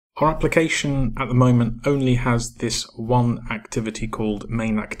Our application at the moment only has this one activity called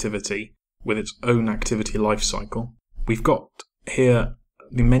main activity with its own activity lifecycle. We've got here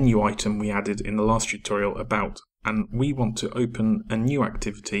the menu item we added in the last tutorial about, and we want to open a new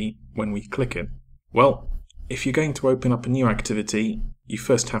activity when we click it. Well, if you're going to open up a new activity, you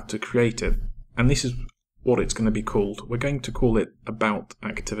first have to create it, and this is what it's going to be called. We're going to call it about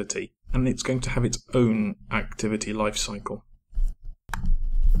activity, and it's going to have its own activity lifecycle.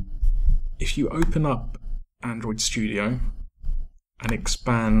 If you open up Android Studio and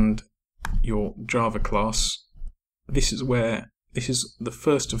expand your Java class, this is the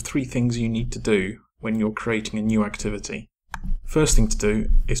first of three things you need to do when you're creating a new activity. First thing to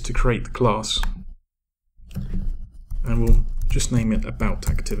do is to create the class, and we'll just name it about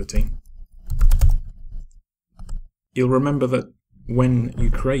activity. You'll remember that when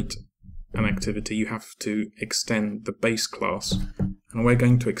you create an activity you have to extend the base class, and we're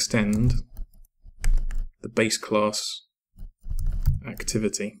going to extend the base class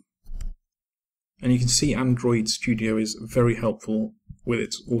activity. And you can see Android Studio is very helpful with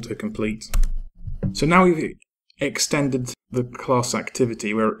its autocomplete. So now we've extended the class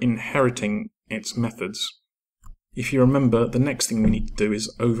activity, we're inheriting its methods. If you remember, the next thing we need to do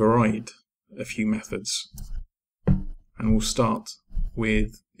is override a few methods. And we'll start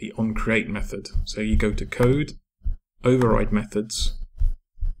with the oncreate method. So you go to code, override methods,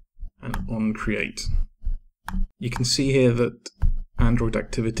 and oncreate. You can see here that Android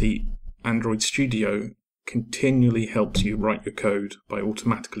Studio continually helps you write your code by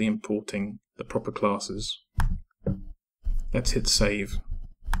automatically importing the proper classes. Let's hit save.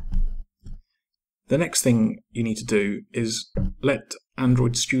 The next thing you need to do is let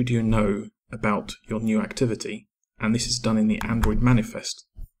Android Studio know about your new activity, and this is done in the Android manifest.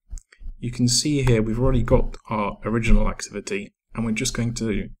 You can see here we've already got our original activity, and we're just going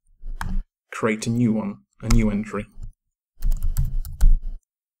to create a new one, a new entry.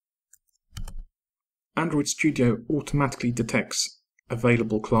 Android Studio automatically detects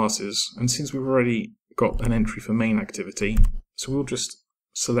available classes, and since we've already got an entry for main activity, so we'll just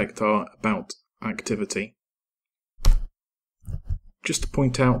select our about activity. Just to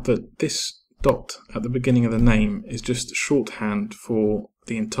point out that this dot at the beginning of the name is just shorthand for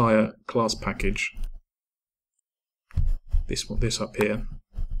the entire class package. This up here.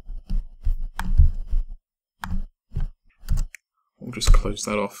 We'll just close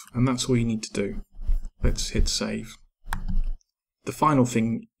that off, and that's all you need to do. Let's hit save. The final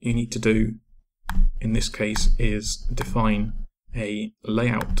thing you need to do in this case is define a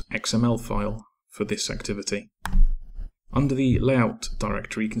layout XML file for this activity. Under the layout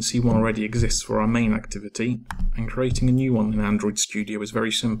directory you can see one already exists for our main activity, and creating a new one in Android Studio is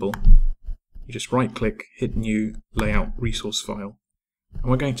very simple. You just right click, hit new layout resource file, and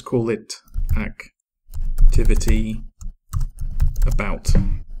we're going to call it activity about.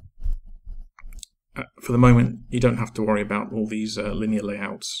 For the moment you don't have to worry about all these linear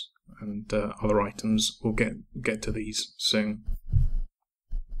layouts and other items. We'll get to these soon.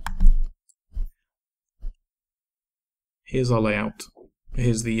 Here's our layout.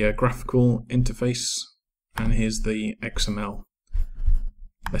 Here's the graphical interface, and here's the XML.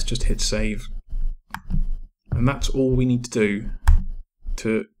 Let's just hit save. And that's all we need to do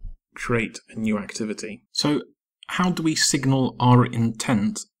to create a new activity. So how do we signal our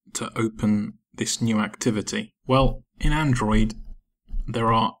intent to open this new activity? Well, in Android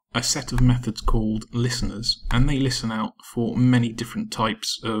there are a set of methods called listeners, and they listen out for many different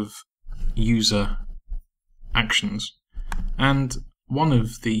types of user actions. And one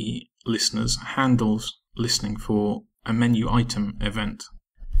of the listeners handles listening for a menu item event.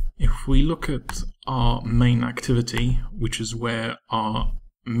 If we look at our main activity, which is where our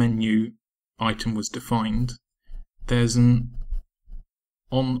menu item was defined, there's an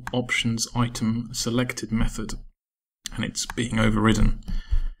onOptionsItemSelected method, and it's being overridden.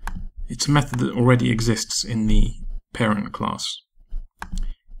 It's a method that already exists in the parent class.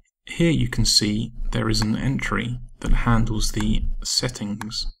 Here you can see there is an entry that handles the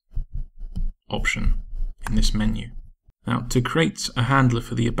settings option in this menu. Now, to create a handler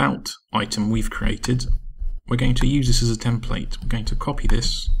for the about item we've created, we're going to use this as a template. We're going to copy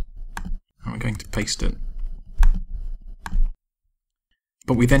this and we're going to paste it.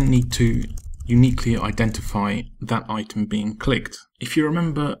 But we then need to uniquely identify that item being clicked. If you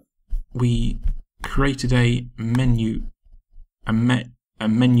remember, we created a menu main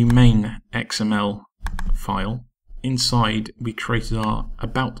XML file. Inside we created our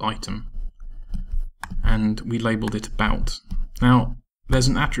about item and we labeled it about. Now there's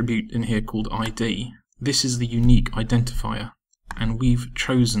an attribute in here called ID. This is the unique identifier, and we've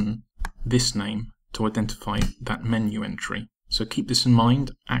chosen this name to identify that menu entry. So keep this in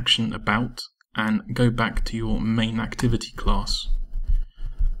mind, action about, and go back to your main activity class.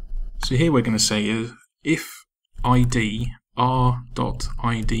 So here we're going to say if id r.id.action,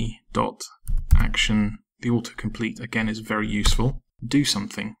 the autocomplete again is very useful, do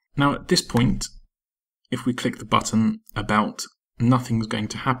something. Now at this point, if we click the button about, nothing's going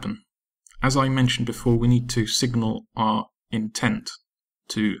to happen. As I mentioned before, we need to signal our intent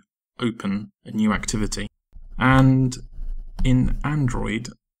to open a new activity. And in Android,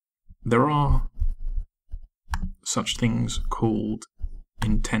 there are such things called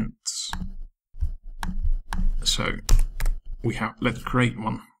intents. So let's create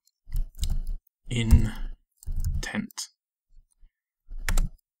one. Intent.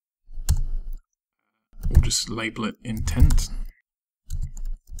 We'll just label it intent.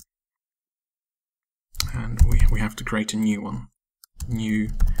 And we have to create a new one. New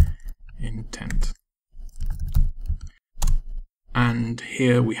intent. And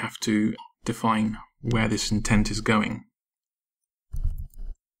here we have to define where this intent is going.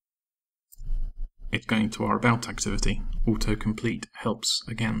 It's going to our about activity. Autocomplete helps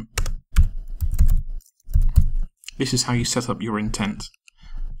again. This is how you set up your intent.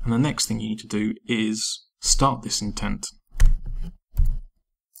 And the next thing you need to do is start this intent.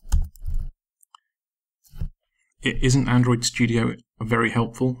 Isn't Android Studio very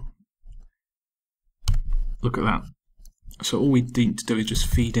helpful? Look at that. So all we need to do is just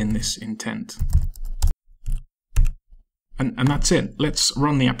feed in this intent. And that's it. Let's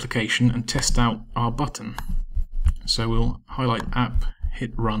run the application and test out our button. So we'll highlight app,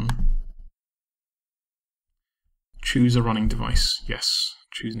 hit run. Choose a running device. Yes,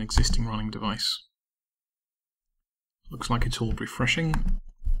 choose an existing running device. Looks like it's all refreshing.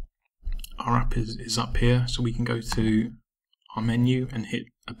 Our app is up here, so we can go to our menu and hit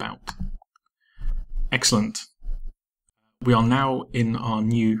about. Excellent. We are now in our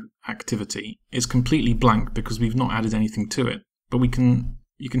new activity. It's completely blank because we've not added anything to it, but you can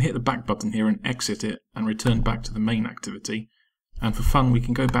hit the back button here and exit it and return back to the main activity. And for fun, we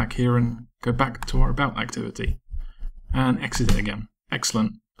can go back here and go back to our about activity and exit it again.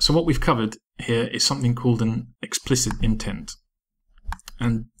 Excellent. So what we've covered here is something called an explicit intent.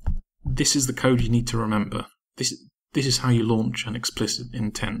 And this is the code you need to remember. This is how you launch an explicit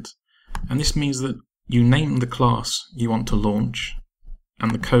intent. And this means that you name the class you want to launch,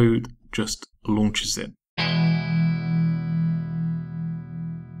 and the code just launches it.